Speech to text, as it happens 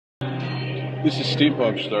This is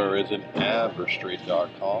Steampunk Star is an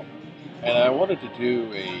Amberstreet.com, and I wanted to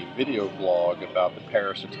do a video blog about the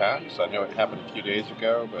Paris attacks. I know it happened a few days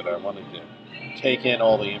ago, but I wanted to take in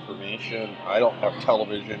all the information. I don't have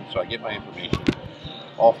television, so I get my information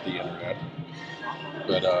off the internet.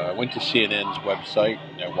 But I went to CNN's website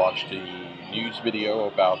and I watched a news video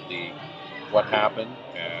about what happened,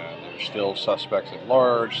 and there's still suspects at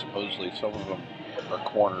large. Supposedly, some of them are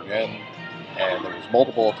cornered in. And there was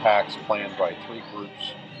multiple attacks planned by three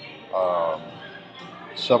groups,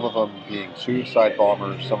 some of them being suicide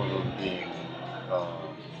bombers, some of them being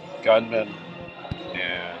gunmen,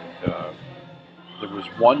 and there was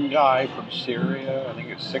one guy from Syria. I think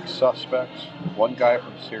it was 6 suspects. One guy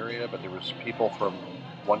from Syria, but there was people from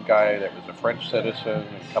one guy that was a French citizen,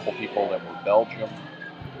 and a couple people that were Belgium,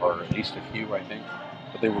 or at least a few, I think.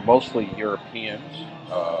 But they were mostly Europeans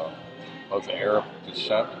of Arab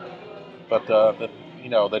descent. But the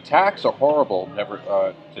attacks are horrible. Never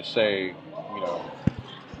to say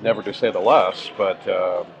the less. But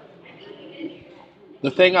the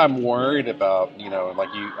thing I'm worried about,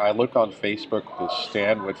 I look on Facebook to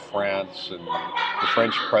stand with France, and the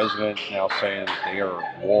French president now saying that they are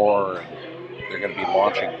at war and they're going to be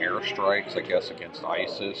launching airstrikes, I guess, against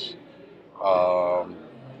ISIS.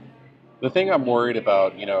 The thing I'm worried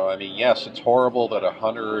about, yes, it's horrible that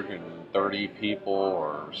 130 people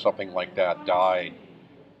or something like that died,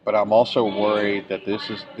 but I'm also worried that this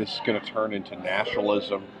is going to turn into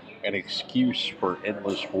nationalism, an excuse for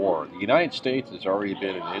endless war. The United States has already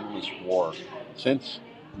been in endless war since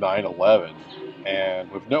 9/11,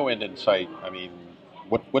 and with no end in sight. I mean,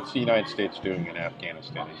 what's the United States doing in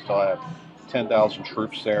Afghanistan? They still have 10,000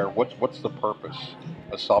 troops there. What's the purpose?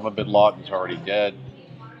 Osama bin Laden's already dead.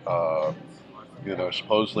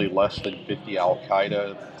 Supposedly less than 50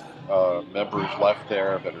 Al-Qaeda members left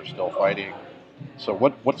there that are still fighting. So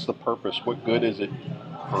what's the purpose? What good is it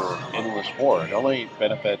for endless war? It only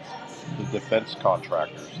benefits the defense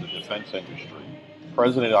contractors, the defense industry.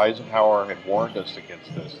 President Eisenhower had warned us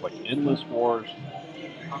against this. Like, endless wars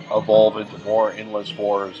evolve into more endless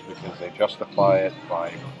wars because they justify it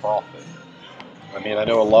by profit. I mean, I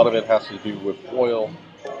know a lot of it has to do with oil.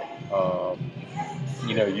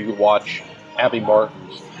 You watch Abby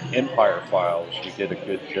Martin's Empire Files, you get a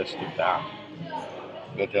good gist of that.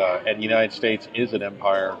 But and the United States is an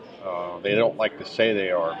empire. They don't like to say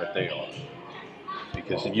they are, but they are.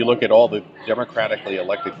 Because if you look at all the democratically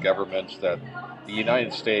elected governments that the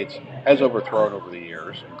United States has overthrown over the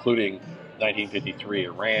years, including 1953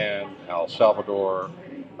 Iran, El Salvador,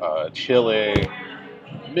 Chile,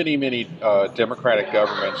 many democratic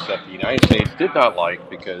governments that the United States did not like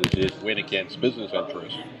because it went against business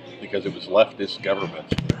interests, because it was leftist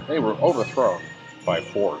governments. They were overthrown by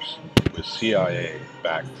force with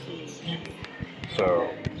CIA-backed coups. So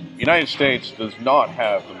the United States does not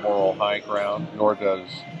have the moral high ground, nor does,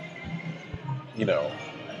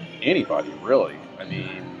 anybody really. I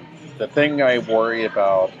mean, the thing I worry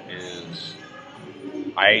about is,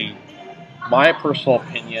 my personal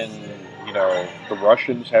opinion, the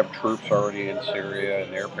Russians have troops already in Syria,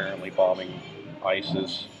 and they're apparently bombing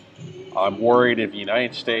ISIS. I'm worried if the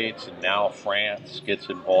United States and now France gets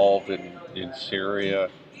involved in Syria,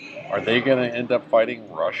 are they going to end up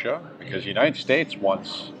fighting Russia? Because the United States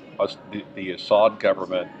wants the Assad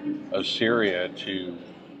government of Syria to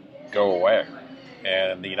go away.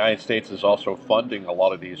 And the United States is also funding a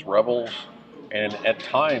lot of these rebels. And at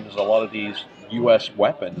times, a lot of these U.S.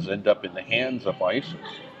 weapons end up in the hands of ISIS.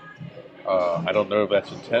 I don't know if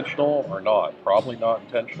that's intentional or not. Probably not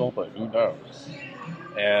intentional, but who knows?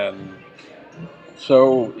 And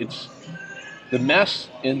so the mess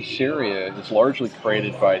in Syria is largely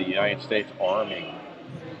created by the United States arming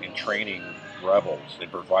and training rebels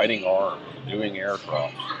and providing arms and doing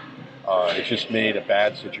airdrops. It's just made a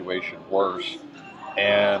bad situation worse.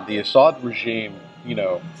 And the Assad regime,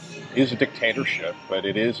 is a dictatorship, but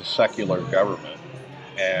it is a secular government.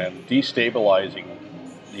 And destabilizing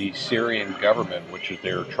the Syrian government, which is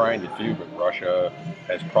they're trying to do, but Russia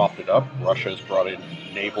has propped it up. Russia has brought in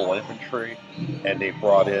naval infantry, and they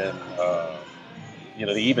brought in,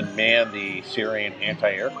 they even manned the Syrian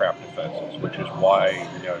anti-aircraft defenses, which is why,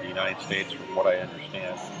 the United States, from what I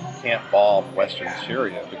understand, can't bomb Western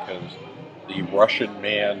Syria, because the Russian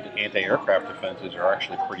manned anti-aircraft defenses are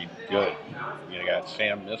actually pretty good. You got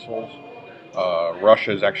SAM missiles.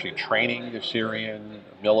 Russia is actually training the Syrian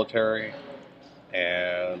military.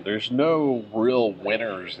 And there's no real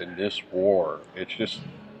winners in this war. It's just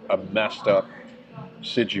a messed up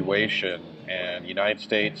situation, and the United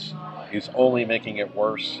States is only making it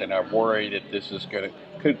worse. And I worry that this is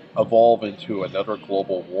could evolve into another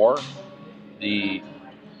global war. The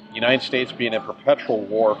United States being in perpetual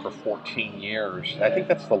war for 14 years, I think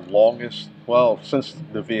that's the longest, well, since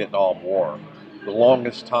the Vietnam War. The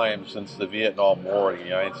longest time since the Vietnam War, the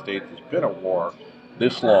United States has been at war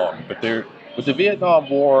this long. But with the Vietnam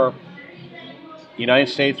War, the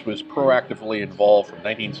United States was proactively involved from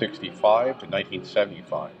 1965 to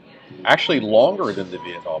 1975. Actually, longer than the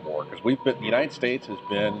Vietnam War, because the United States has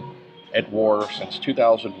been at war since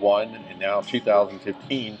 2001, and now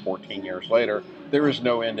 2015, 14 years later, there is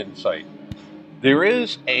no end in sight. There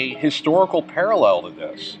is a historical parallel to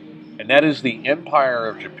this, and that is the Empire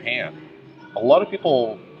of Japan. A lot of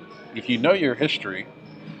people, if you know your history,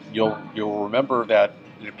 you'll remember that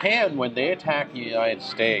Japan, when they attacked the United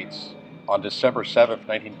States on December 7th,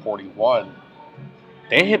 1941,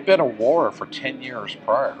 they had been at war for 10 years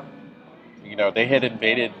prior. You know, they had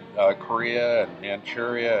invaded Korea and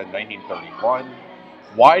Manchuria in 1931.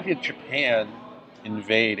 Why did Japan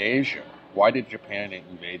invade Asia? Why did Japan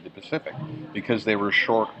invade the Pacific? Because they were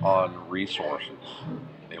short on resources.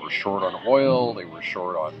 They were short on oil. They were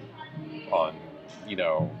short on you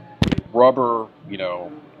know, rubber. You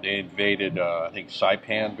know, they invaded I think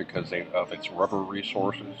Saipan because of its rubber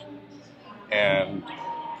resources. And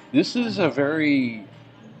this is a very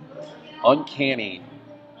uncanny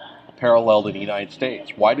parallel to the United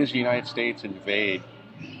States. Why does the United States invade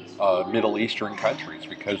Middle Eastern countries?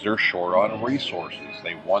 Because they're short on resources.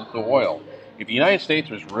 They want the oil. If the United States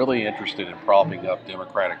was really interested in propping up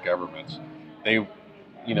democratic governments, they,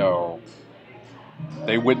 you know,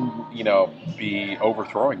 they wouldn't, be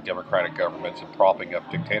overthrowing democratic governments and propping up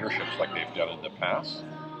dictatorships like they've done in the past.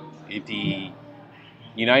 If the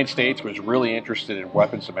United States was really interested in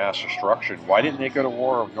weapons of mass destruction, why didn't they go to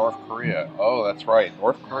war with North Korea? Oh, that's right.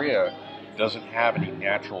 North Korea doesn't have any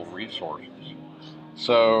natural resources.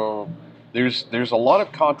 So there's a lot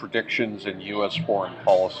of contradictions in U.S. foreign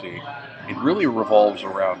policy. It really revolves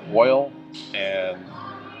around oil and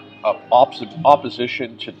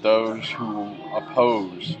opposition to those who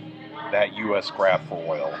oppose that U.S. grab for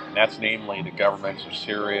oil. And that's namely the governments of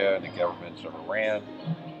Syria and the governments of Iran.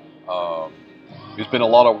 There's been a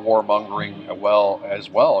lot of warmongering as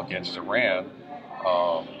well against Iran.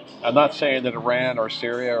 I'm not saying that Iran or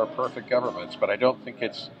Syria are perfect governments, but I don't think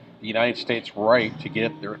it's the United States' right to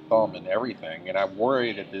get their thumb in everything. And I'm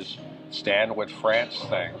worried that this stand with France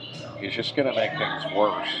thing is just going to make things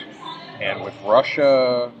worse. And with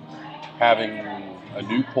Russia having a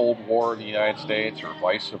new Cold War in the United States, or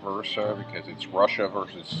vice versa, because it's Russia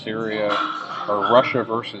versus Syria, or Russia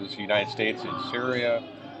versus the United States in Syria.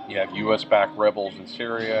 You have U.S.-backed rebels in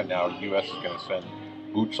Syria. Now the U.S. is going to send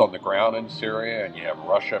boots on the ground in Syria, and you have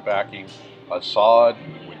Russia backing Assad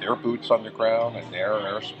with their boots on the ground and their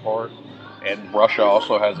air support. And Russia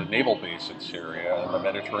also has a naval base in Syria in the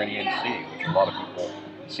Mediterranean Sea, which a lot of people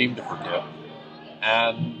seem to forget.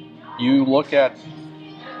 And you look at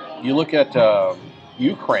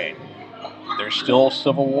Ukraine. There's still a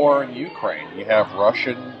civil war in Ukraine. You have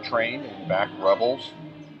Russian-trained and backed rebels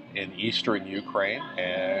in eastern Ukraine,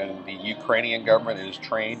 and the Ukrainian government is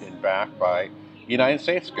trained and backed by the United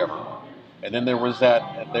States government. And then there was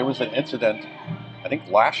an incident, I think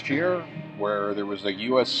last year, where there was a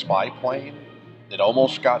U.S. spy plane that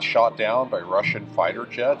almost got shot down by Russian fighter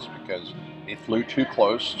jets because it flew too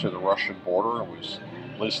close to the Russian border and was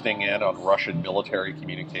listening in on Russian military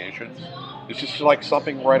communications. It's just like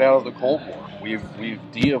something right out of the Cold War.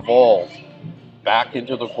 We've de-evolved back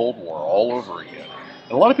into the Cold War all over again.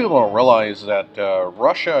 And a lot of people don't realize that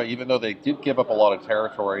Russia, even though they did give up a lot of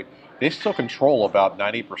territory, they still control about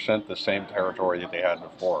 90% the same territory that they had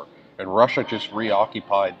before. And Russia just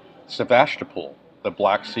reoccupied Sevastopol, the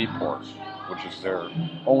Black Sea port, which is their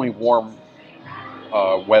only warm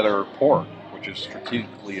weather port, which is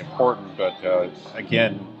strategically important, but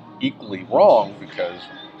again, equally wrong because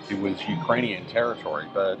it was Ukrainian territory.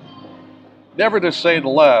 But never to say the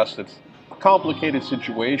less, it's a complicated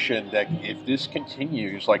situation that if this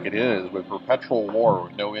continues like it is, with perpetual war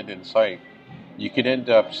with no end in sight, you could end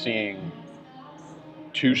up seeing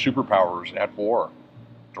two superpowers at war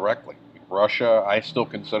directly. Russia, I still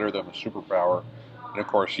consider them a superpower, and of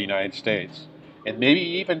course the United States. And maybe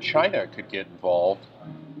even China could get involved,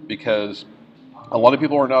 because a lot of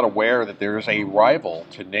people are not aware that there is a rival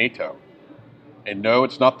to NATO. And no,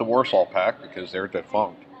 it's not the Warsaw Pact, because they're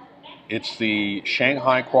defunct. It's the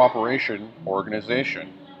Shanghai Cooperation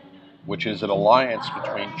Organization, which is an alliance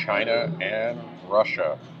between China and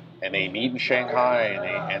Russia. And they meet in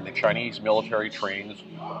Shanghai, and the Chinese military trains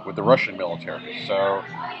with the Russian military. So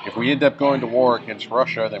if we end up going to war against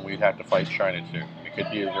Russia, then we'd have to fight China too. It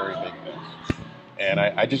could be a very big mess. And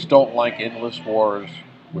I just don't like endless wars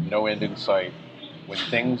with no end in sight when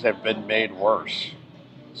things have been made worse.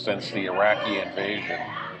 since the Iraqi invasion.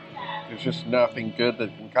 There's just nothing good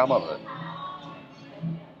that can come of it.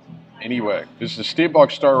 Anyway, this is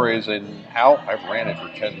Steampunk Star Raising out. I've ranted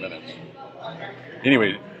for 10 minutes.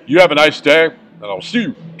 Anyway, you have a nice day, and I'll see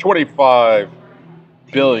you 25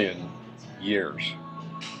 billion years.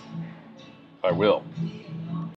 I will.